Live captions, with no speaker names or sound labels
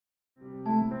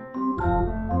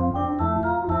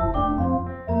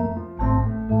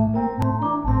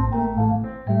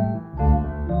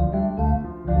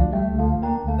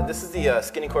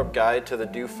Skinny Corp guide to the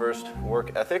do first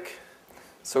work ethic.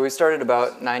 So we started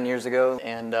about 9 years ago,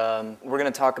 and we're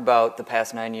going to talk about the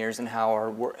past 9 years and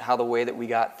how the way that we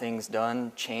got things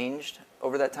done changed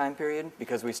over that time period,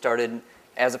 because we started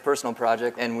as a personal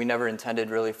project and we never intended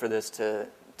really for this to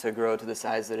grow to the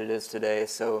size that it is today.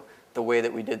 So the way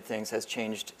that we did things has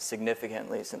changed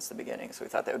significantly since the beginning. So we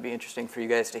thought that would be interesting for you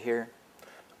guys to hear.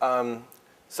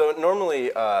 So normally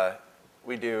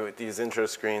we do these intro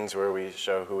screens where we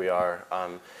show who we are.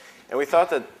 And we thought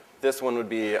that this one would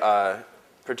be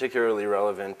particularly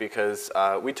relevant because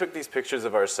we took these pictures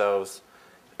of ourselves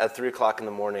at 3 o'clock in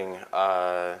the morning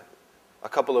a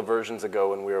couple of versions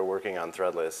ago when we were working on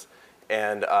Threadless.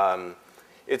 And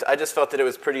I just felt that it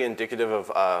was pretty indicative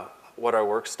of what our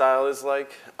work style is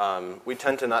like. We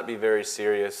tend to not be very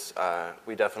serious.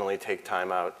 We definitely take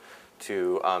time out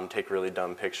to take really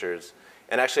dumb pictures.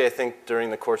 And actually, I think during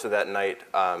the course of that night,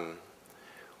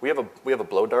 we have a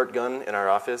blow dart gun in our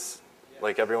office,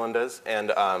 like everyone does.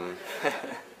 And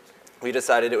we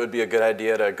decided it would be a good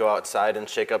idea to go outside and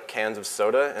shake up cans of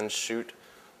soda and shoot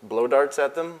blow darts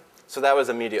at them. So that was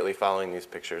immediately following these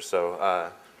pictures.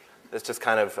 So it's just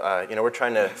kind of, we're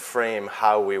trying to frame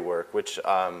how we work, which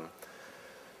kind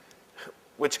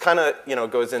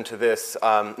of, goes into this.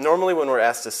 Normally when we're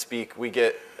asked to speak, we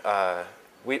get,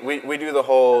 we do the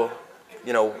whole,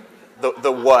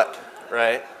 the what,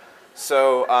 right?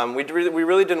 So we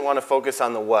really didn't want to focus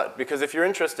on the what, because if you're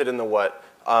interested in the what,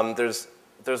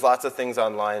 there's lots of things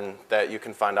online that you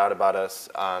can find out about us.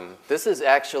 This is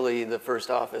actually the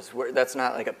first office. That's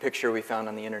not like a picture we found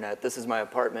on the internet. This is my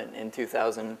apartment in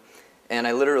 2000, and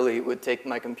I literally would take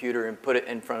my computer and put it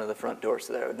in front of the front door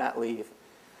so that I would not leave.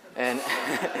 And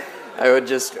I would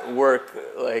just work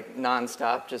like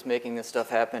nonstop, just making this stuff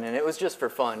happen, and it was just for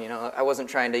fun. I wasn't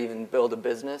trying to even build a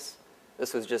business.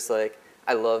 This was just like,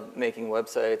 I love making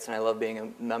websites, and I love being a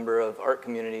member of art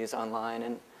communities online,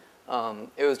 and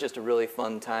it was just a really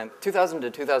fun time. 2000 to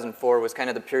 2004 was kind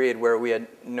of the period where we had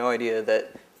no idea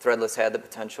that Threadless had the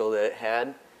potential that it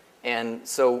had. And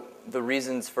so the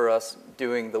reasons for us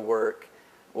doing the work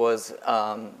was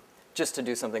just to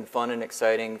do something fun and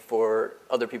exciting for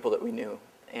other people that we knew.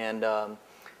 And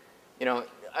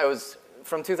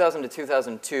from 2000 to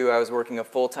 2002, I was working a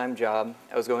full-time job.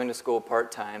 I was going to school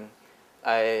part-time.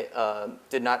 I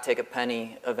did not take a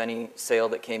penny of any sale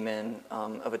that came in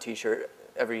of a t-shirt.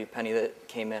 Every penny that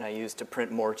came in I used to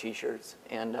print more t-shirts.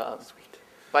 And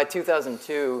by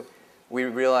 2002, we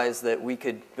realized that we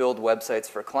could build websites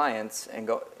for clients, and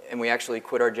we actually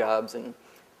quit our jobs and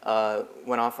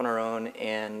went off on our own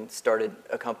and started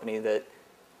a company that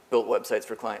built websites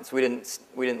for clients. We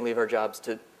didn't leave our jobs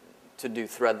to do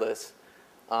Threadless.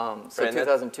 So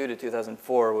 2002 to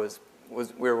 2004 was we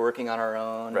were working on our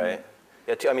own. Right.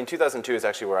 Yeah, 2002 is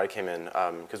actually where I came in,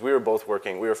 because we were both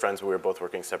working. We were friends, but we were both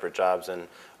working separate jobs. And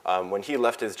when he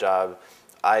left his job,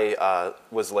 I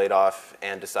was laid off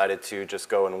and decided to just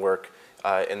go and work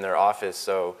in their office.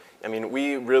 So,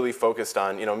 we really focused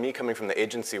on, me coming from the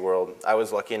agency world. I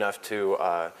was lucky enough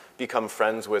to become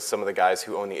friends with some of the guys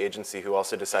who own the agency who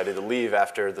also decided to leave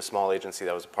after the small agency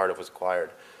that I was a part of was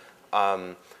acquired.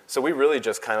 So we really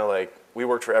just kind of we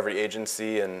worked for every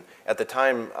agency, and at the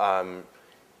time,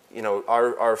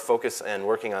 our focus and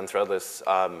working on Threadless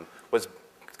was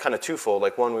kind of twofold.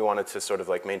 One, we wanted to sort of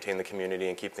maintain the community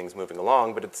and keep things moving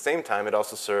along, but at the same time, it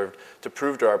also served to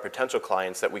prove to our potential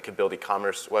clients that we could build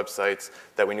e-commerce websites,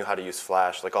 that we knew how to use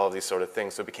Flash, all of these sort of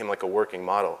things. So it became like a working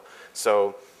model.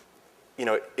 So,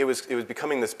 it was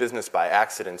becoming this business by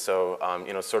accident. So,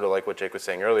 sort of like what Jake was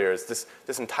saying earlier, is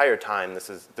this entire time, this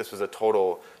was a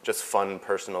total just fun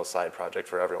personal side project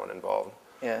for everyone involved.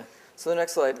 Yeah. So the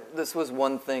next slide, this was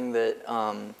one thing that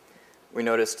we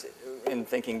noticed in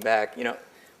thinking back.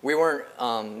 We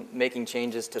weren't making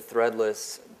changes to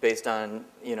Threadless based on,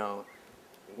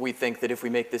 we think that if we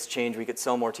make this change, we could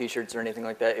sell more t-shirts or anything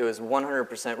like that. It was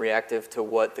 100% reactive to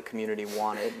what the community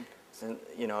wanted. So,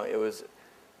 it was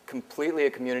completely a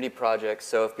community project.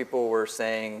 So if people were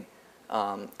saying,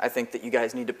 I think that you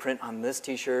guys need to print on this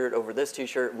t-shirt over this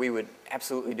t-shirt, we would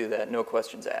absolutely do that, no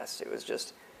questions asked. It was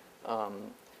just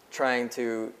trying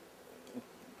to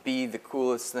be the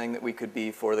coolest thing that we could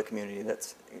be for the community.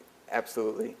 That's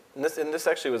absolutely. And this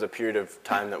actually was a period of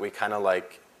time that we kind of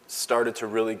started to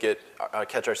really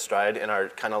catch our stride in our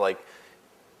kind of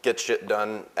get shit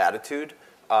done attitude,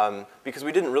 because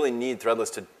we didn't really need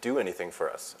Threadless to do anything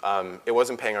for us. It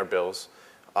wasn't paying our bills.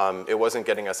 It wasn't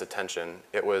getting us attention.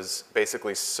 It was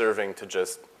basically serving to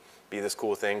just be this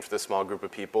cool thing for this small group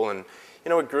of people. And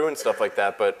it grew and stuff like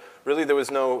that, but really there was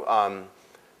no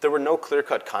there were no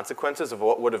clear-cut consequences of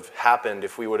what would have happened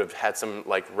if we would have had some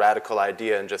like radical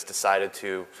idea and just decided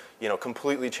to,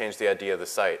 completely change the idea of the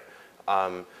site.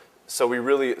 So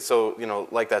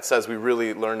like that says, we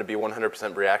really learned to be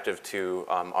 100% reactive to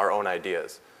our own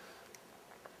ideas.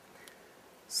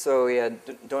 So yeah,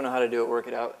 don't know how to do it, work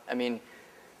it out. I mean,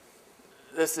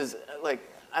 this is like,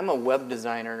 I'm a web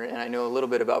designer and I know a little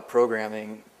bit about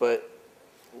programming, but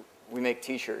we make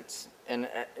t-shirts. And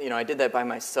I did that by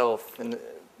myself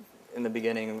in the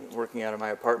beginning, working out of my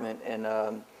apartment. And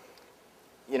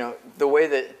the way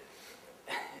that,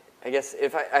 I guess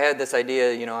if I had this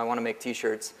idea, I want to make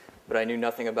t-shirts, but I knew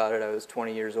nothing about it. I was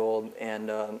 20 years old. And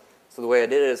so the way I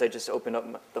did it is I just opened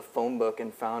up the phone book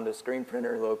and found a screen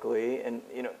printer locally. And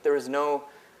there was no,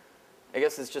 I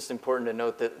guess it's just important to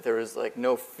note that there was like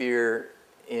no fear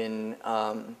in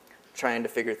trying to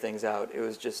figure things out. It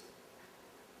was just,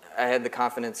 I had the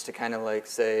confidence to kind of like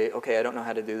say, okay, I don't know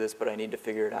how to do this, but I need to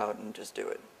figure it out and just do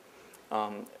it.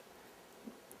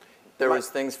 There was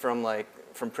things from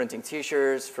printing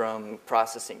t-shirts, from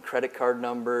processing credit card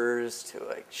numbers, to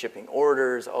like shipping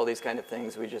orders, all these kind of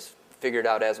things we just figured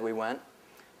out as we went.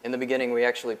 In the beginning, we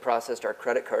actually processed our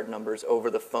credit card numbers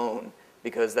over the phone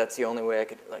because that's the only way I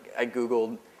could, I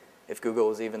Googled, if Google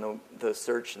was even the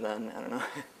search then, I don't know.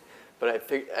 But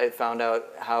I found out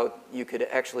how you could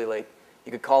actually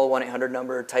you could call a 1-800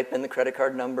 number, type in the credit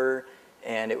card number,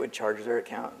 and it would charge their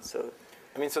account. So,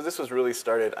 so this was really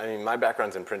started, my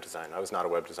background's in print design. I was not a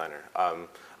web designer.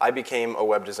 I became a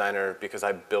web designer because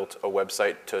I built a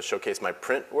website to showcase my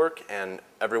print work, and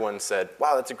everyone said,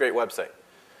 wow, that's a great website.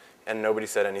 And nobody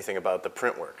said anything about the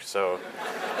print work. So,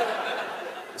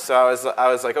 I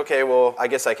was like, okay, well, I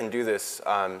guess I can do this.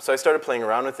 So I started playing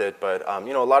around with it, but a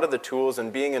lot of the tools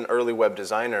and being an early web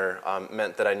designer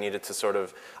meant that I needed to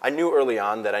I knew early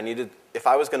on that if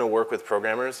I was going to work with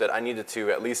programmers, that I needed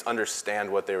to at least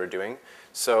understand what they were doing.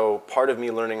 So part of me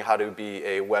learning how to be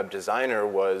a web designer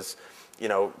was,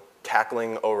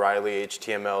 tackling O'Reilly,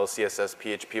 HTML, CSS,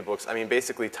 PHP books.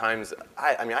 Basically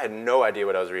I had no idea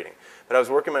what I was reading, but I was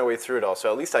working my way through it all,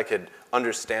 so at least I could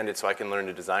understand it so I can learn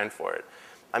to design for it.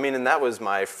 And that was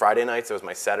my Friday nights, it was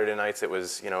my Saturday nights, it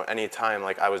was, any time,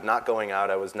 I was not going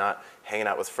out, I was not hanging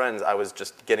out with friends, I was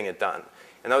just getting it done.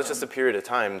 And that was just a period of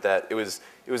time that it was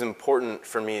important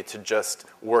for me to just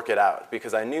work it out,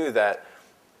 because I knew that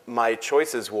my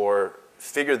choices were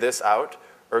figure this out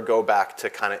or go back to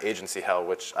kind of agency hell,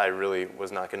 which I really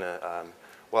was not going to,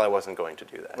 I wasn't going to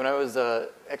do that. When I was,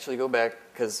 actually go back,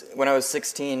 because when I was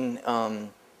 16,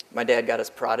 my dad got us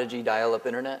Prodigy dial-up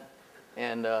internet,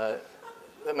 and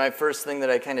my first thing that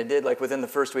I kind of did, within the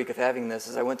first week of having this,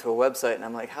 is I went to a website and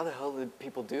I'm like, how the hell did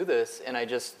people do this? And I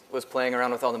just was playing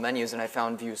around with all the menus and I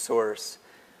found view source.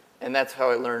 And that's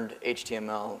how I learned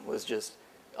HTML, was just,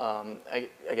 I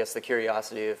guess, the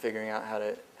curiosity of figuring out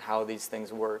how these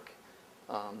things work.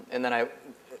 And then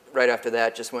right after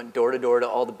that, just went door to door to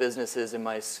all the businesses in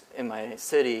my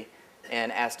city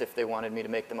and asked if they wanted me to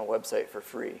make them a website for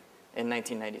free. In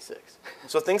 1996.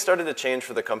 So things started to change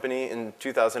for the company in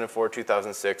 2004,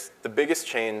 2006. The biggest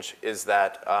change is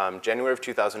that January of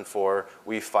 2004,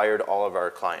 we fired all of our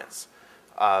clients.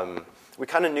 We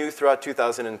kind of knew throughout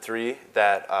 2003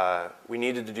 that we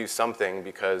needed to do something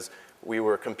because we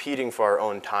were competing for our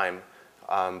own time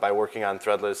by working on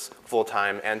Threadless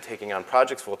full-time and taking on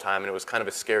projects full-time, and it was kind of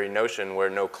a scary notion where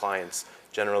no clients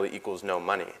generally equals no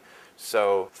money.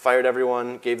 So fired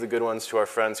everyone, gave the good ones to our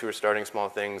friends who were starting small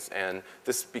things, and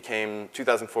this became,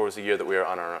 2004 was the year that we were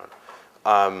on our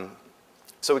own.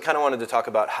 So we kind of wanted to talk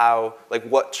about how,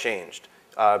 what changed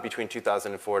between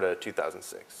 2004 to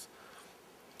 2006.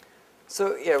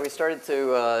 So yeah, we started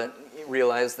to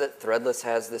realize that Threadless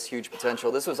has this huge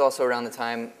potential. This was also around the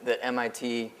time that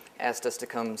MIT asked us to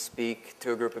come speak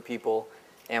to a group of people,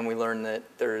 and we learned that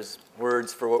there's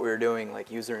words for what we were doing, like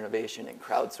user innovation and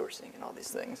crowdsourcing and all these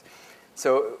things.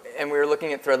 So, and we were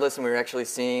looking at Threadless, and we were actually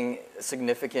seeing a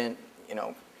significant,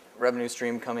 revenue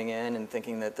stream coming in, and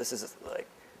thinking that this is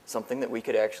something that we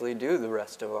could actually do the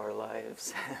rest of our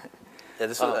lives. Yeah,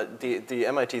 this was, the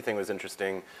MIT thing was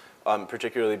interesting,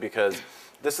 particularly because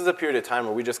this is a period of time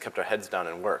where we just kept our heads down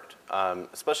and worked.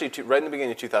 Especially right in the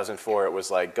beginning of 2004, it was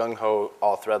like gung-ho,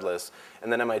 all Threadless.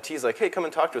 And then MIT's like, hey, come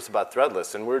and talk to us about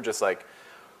Threadless. And we're just like,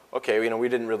 okay, we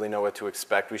didn't really know what to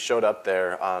expect. We showed up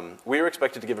there. We were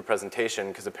expected to give a presentation,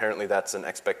 because apparently that's an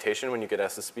expectation when you get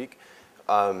asked to speak,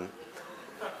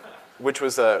 which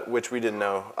we didn't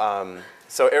know.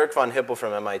 So Eric von Hippel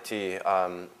from MIT,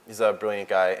 he's a brilliant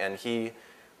guy, and he,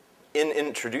 in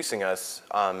introducing us,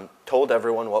 told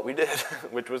everyone what we did,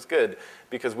 which was good,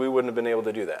 because we wouldn't have been able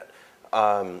to do that.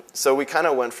 So we kind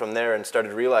of went from there and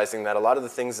started realizing that a lot of the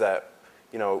things that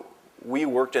we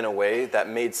worked in a way that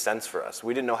made sense for us.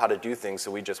 We didn't know how to do things, so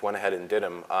we just went ahead and did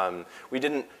them. We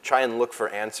didn't try and look for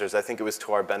answers. I think it was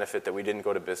to our benefit that we didn't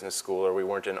go to business school or we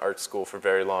weren't in art school for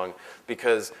very long,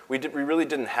 because we really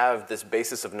didn't have this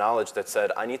basis of knowledge that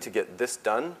said, I need to get this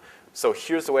done, so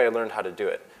here's the way I learned how to do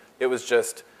it. It was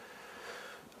just,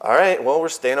 all right, well, we're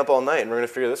staying up all night and we're going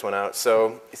to figure this one out.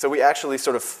 So we actually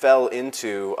sort of fell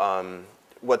into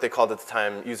what they called at the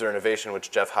time user innovation,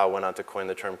 which Jeff Howe went on to coin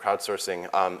the term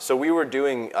crowdsourcing. So we were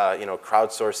doing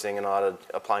crowdsourcing and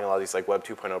applying a lot of these like Web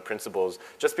 2.0 principles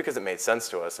just because it made sense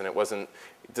to us, and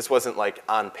this wasn't like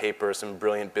on paper some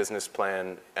brilliant business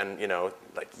plan and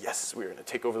like, yes, we're going to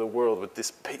take over the world with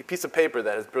this piece of paper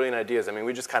that has brilliant ideas. I mean,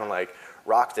 we just kind of like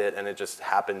rocked it, and it just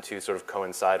happened to sort of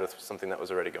coincide with something that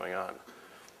was already going on.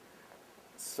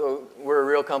 So we're a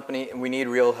real company, and we need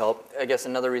real help. I guess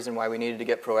another reason why we needed to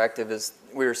get proactive is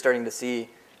we were starting to see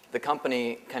the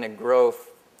company kind of grow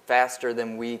faster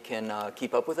than we can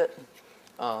keep up with it.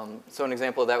 So an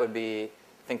example of that would be,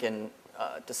 I think in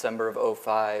December of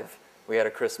 '05, we had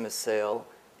a Christmas sale,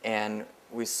 and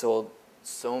we sold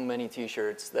so many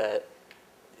T-shirts that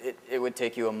it would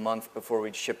take you a month before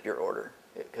we'd ship your order,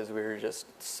 because we were just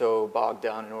so bogged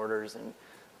down in orders. And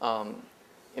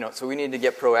so we needed to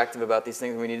get proactive about these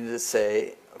things. We needed to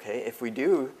say, okay,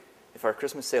 if our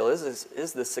Christmas sale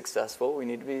is this successful, we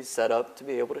need to be set up to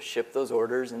be able to ship those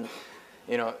orders. And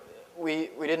we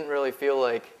didn't really feel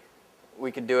like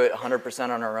we could do it 100%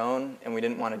 on our own, and we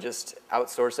didn't want to just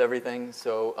outsource everything.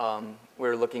 So we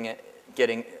were looking at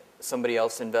getting somebody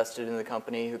else invested in the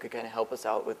company who could kind of help us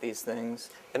out with these things.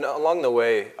 And along the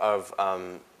way of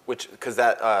because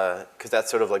that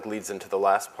sort of like leads into the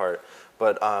last part.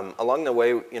 But along the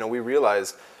way, we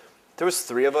realized there was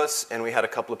 3 of us, and we had a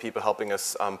couple of people helping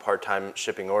us part-time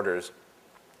shipping orders.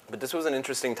 But this was an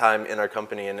interesting time in our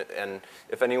company, and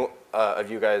if any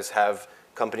of you guys have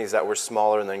companies that were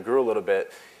smaller and then grew a little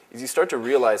bit, is you start to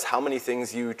realize how many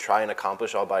things you try and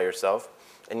accomplish all by yourself,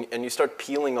 and you start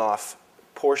peeling off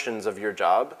portions of your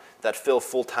job that fill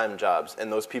full-time jobs,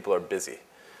 and those people are busy.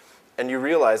 And you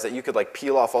realize that you could like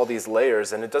peel off all these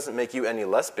layers, and it doesn't make you any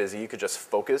less busy. You could just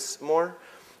focus more,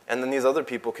 and then these other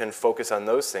people can focus on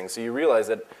those things. So you realize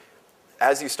that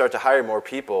as you start to hire more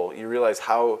people, you realize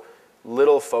how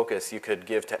little focus you could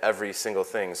give to every single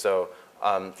thing. So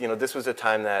this was a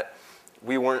time that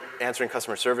we weren't answering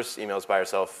customer service emails by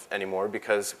ourselves anymore,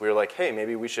 because we were like, hey,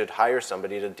 maybe we should hire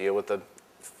somebody to deal with the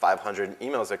 500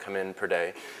 emails that come in per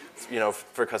day,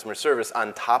 for customer service,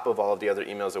 on top of all of the other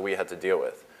emails that we had to deal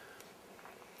with.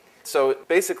 So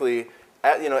basically,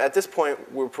 at this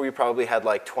point, we probably had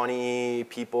like 20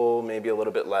 people, maybe a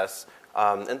little bit less,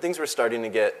 and things were starting to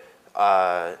get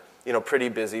pretty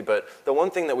busy. But the one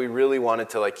thing that we really wanted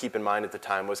to like keep in mind at the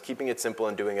time was keeping it simple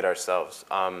and doing it ourselves.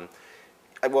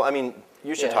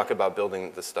 You should talk about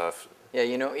building the stuff. Yeah,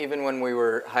 even when we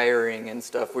were hiring and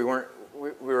stuff, we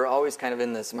were always kind of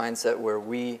in this mindset where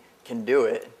we can do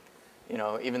it.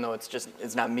 Even though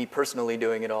it's not me personally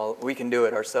doing it all, we can do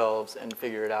it ourselves and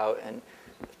figure it out. And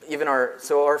even our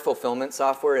fulfillment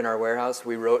software in our warehouse,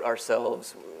 we wrote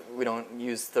ourselves. We don't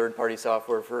use third-party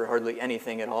software for hardly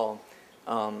anything at all.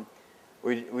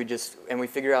 We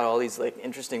figure out all these like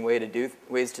interesting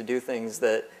ways to do things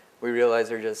that we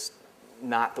realize are just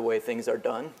not the way things are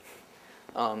done.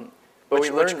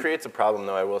 Which creates a problem,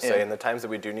 though, I will say. In the times that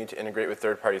we do need to integrate with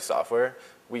third-party software,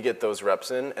 we get those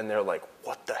reps in, and they're like,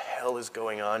 what the hell is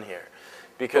going on here?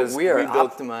 Because we are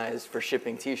optimized for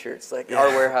shipping T-shirts. Like, our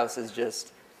warehouse is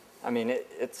just,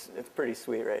 it's pretty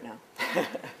sweet right now.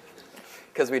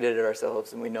 Because we did it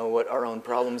ourselves, and we know what our own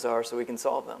problems are, so we can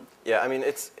solve them. Yeah,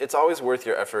 it's always worth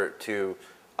your effort to,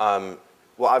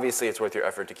 obviously it's worth your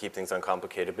effort to keep things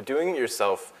uncomplicated, but doing it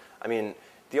yourself,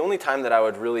 the only time that I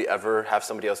would really ever have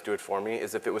somebody else do it for me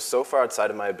is if it was so far outside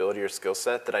of my ability or skill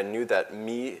set that I knew that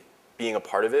me being a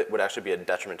part of it would actually be a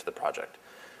detriment to the project.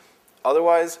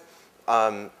 Otherwise,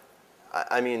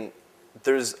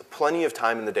 there's plenty of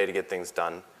time in the day to get things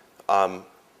done.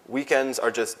 Weekends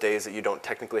are just days that you don't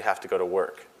technically have to go to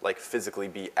work, like physically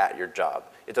be at your job.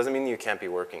 It doesn't mean that you can't be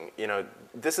working.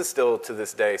 This is still, to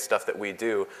this day, stuff that we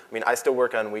do. I still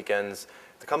work on weekends.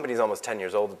 The company's almost 10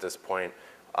 years old at this point.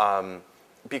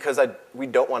 Because we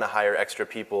don't want to hire extra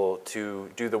people to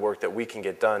do the work that we can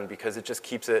get done, because it just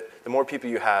keeps it, the more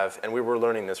people you have, and we were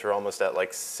learning this, we're almost at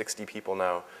like 60 people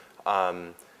now,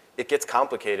 it gets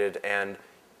complicated, and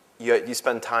you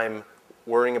spend time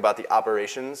worrying about the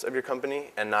operations of your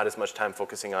company and not as much time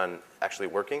focusing on actually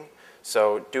working.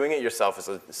 So doing it yourself is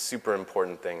a super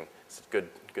important thing. It's a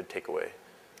good takeaway.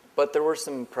 But there were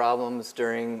some problems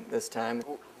during this time.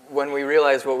 When we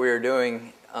realized what we were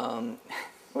doing,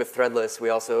 with Threadless, we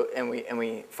also, and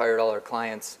we fired all our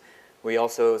clients, we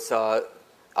also saw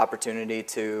opportunity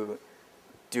to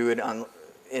do it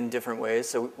in different ways.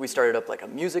 So we started up like a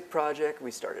music project.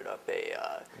 We started up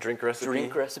a drink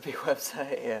recipe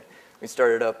website. Yeah, we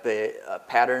started up a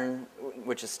pattern,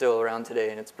 which is still around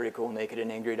today, and it's pretty cool.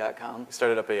 nakedandangry.com. We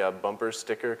started up a bumper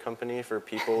sticker company for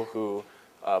people who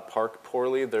park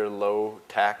poorly. They're low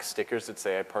tax stickers that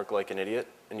say "I park like an idiot,"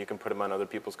 and you can put them on other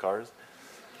people's cars.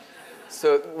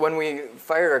 So when we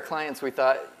fired our clients, we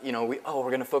thought, you know, we're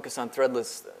going to focus on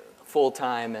Threadless full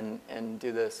time and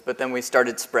do this. But then we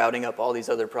started sprouting up all these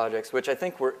other projects, which I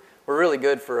think were really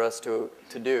good for us to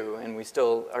do, and we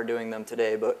still are doing them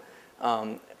today. But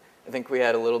I think we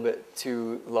had a little bit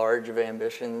too large of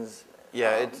ambitions.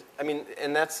 Yeah, I mean,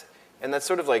 and that's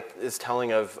sort of like is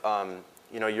telling of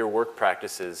you know, your work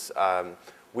practices.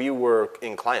 We were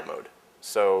in client mode,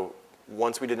 so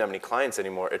once we didn't have any clients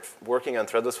anymore, working on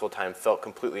Threadless full time felt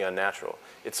completely unnatural.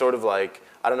 It's sort of like,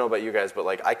 I don't know about you guys, but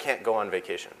like I can't go on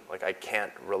vacation. Like I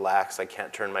can't relax. I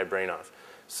can't turn my brain off.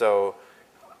 So,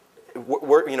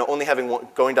 you know, only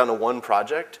going down to one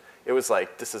project, it was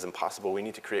like, this is impossible. We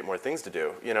need to create more things to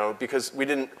do. You know, because we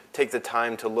didn't take the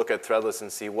time to look at Threadless and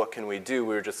see what can we do.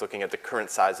 We were just looking at the current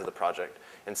size of the project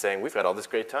and saying, we've got all this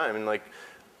great time, and like,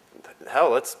 hell,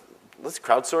 let's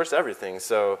crowdsource everything.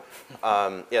 So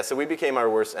yeah, so we became our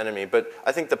worst enemy. But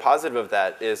I think the positive of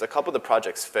that is a couple of the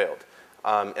projects failed.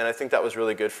 And I think that was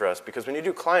really good for us, because when you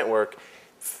do client work,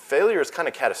 failure is kind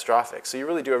of catastrophic. So you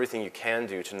really do everything you can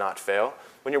do to not fail.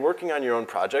 When you're working on your own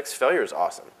projects, failure is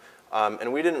awesome.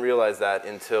 And we didn't realize that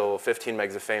until 15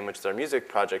 Megs of Fame, which is our music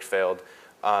project, failed.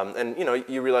 And you know,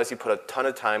 you realize you put a ton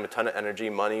of time, a ton of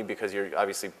energy, money, because you're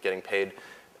obviously getting paid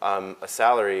a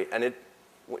salary. And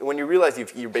when you realize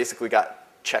you basically got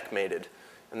checkmated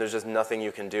and there's just nothing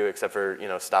you can do except for, you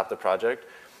know, stop the project,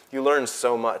 you learn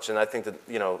so much. And I think that,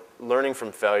 you know, learning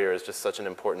from failure is just such an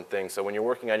important thing. So when you're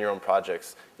working on your own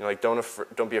projects, you know, like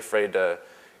don't be afraid to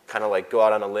kind of like go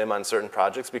out on a limb on certain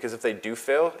projects, because if they do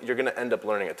fail, you're going to end up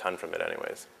learning a ton from it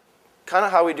anyways. Kind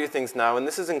of how we do things now, and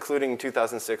this is including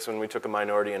 2006 when we took a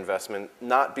minority investment,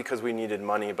 not because we needed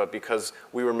money, but because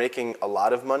we were making a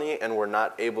lot of money and we're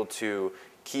not able to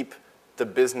keep the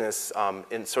business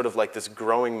in sort of like this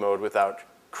growing mode without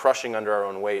crushing under our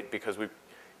own weight, because we,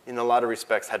 in a lot of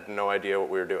respects, had no idea what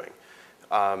we were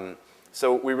doing.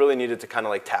 So we really needed to kind of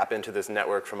like tap into this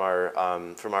network from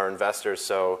our investors.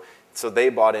 So they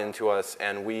bought into us,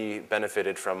 and we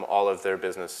benefited from all of their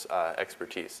business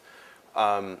expertise.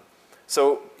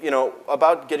 So, you know,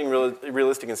 about getting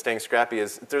realistic and staying scrappy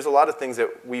is there's a lot of things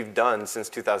that we've done since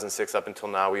 2006 up until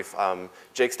now.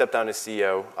 Jake stepped down as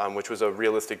CEO, which was a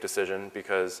realistic decision,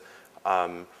 because,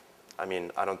 I mean,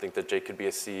 I don't think that Jake could be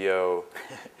a CEO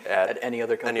at any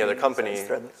other company.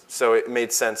 So it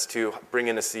made sense to bring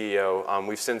in a CEO.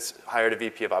 We've since hired a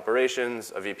VP of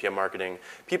operations, a VP of marketing,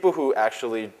 people who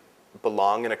actually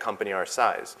belong in a company our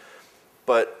size.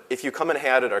 But if you come and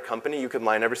hang out at our company, you could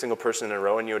line every single person in a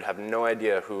row and you would have no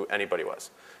idea who anybody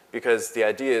was. Because the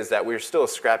idea is that we're still a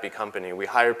scrappy company. We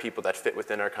hire people that fit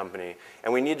within our company.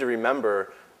 And we need to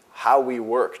remember how we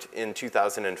worked in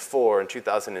 2004 and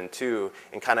 2002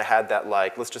 and kind of had that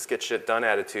like, let's just get shit done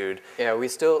attitude. Yeah,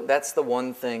 that's the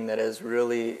one thing that has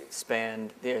really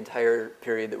spanned the entire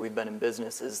period that we've been in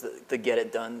business, is the get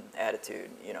it done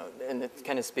attitude, you know. And it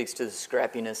kind of speaks to the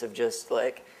scrappiness of just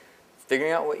like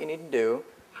figuring out what you need to do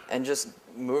and just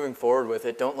moving forward with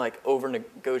it. Don't like over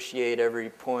negotiate every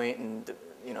point and,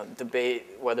 you know,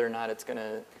 debate whether or not it's going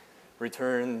to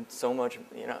return so much,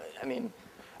 you know. I mean,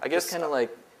 I guess kind of like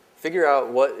figure out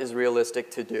what is realistic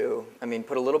to do. I mean,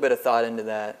 put a little bit of thought into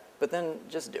that, but then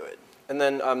just do it. And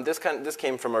then this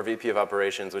came from our VP of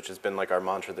operations, which has been like our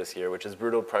mantra this year, which is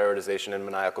brutal prioritization and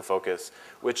maniacal focus,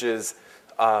 which is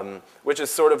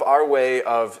sort of our way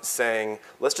of saying,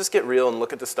 let's just get real and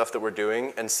look at the stuff that we're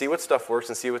doing and see what stuff works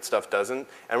and see what stuff doesn't,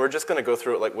 and we're just going to go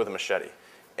through it like with a machete.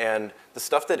 And the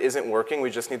stuff that isn't working,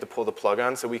 we just need to pull the plug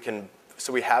on so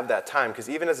we have that time. Because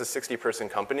even as a 60-person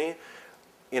company,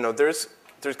 you know, there's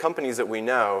companies that we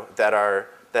know that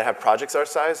have projects our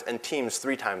size and teams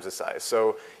 3 times the size.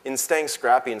 So in staying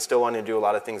scrappy and still wanting to do a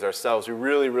lot of things ourselves, we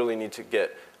really, really need to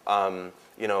get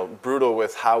you know, brutal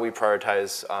with how we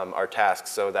prioritize our tasks.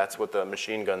 So that's what the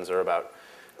machine guns are about.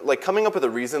 Like coming up with a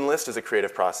reason list is a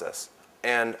creative process.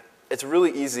 And it's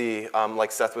really easy,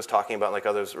 like Seth was talking about, like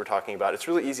others were talking about, it's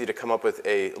really easy to come up with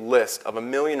a list of a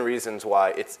million reasons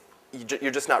why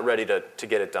you're just not ready to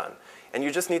get it done. And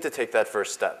you just need to take that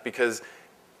first step, because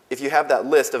if you have that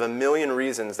list of a million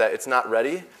reasons that it's not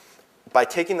ready, by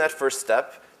taking that first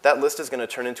step, that list is going to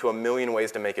turn into a million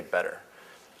ways to make it better.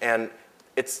 And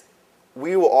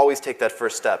we will always take that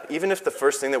first step. Even if the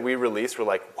first thing that we release, we're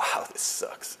like, wow, this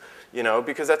sucks. You know,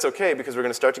 because that's okay, because we're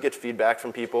going to start to get feedback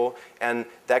from people, and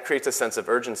that creates a sense of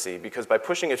urgency, because by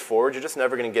pushing it forward, you're just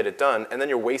never going to get it done, and then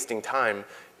you're wasting time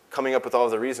coming up with all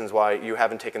of the reasons why you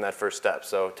haven't taken that first step.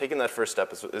 So taking that first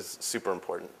step is super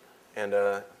important. And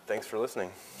thanks for listening.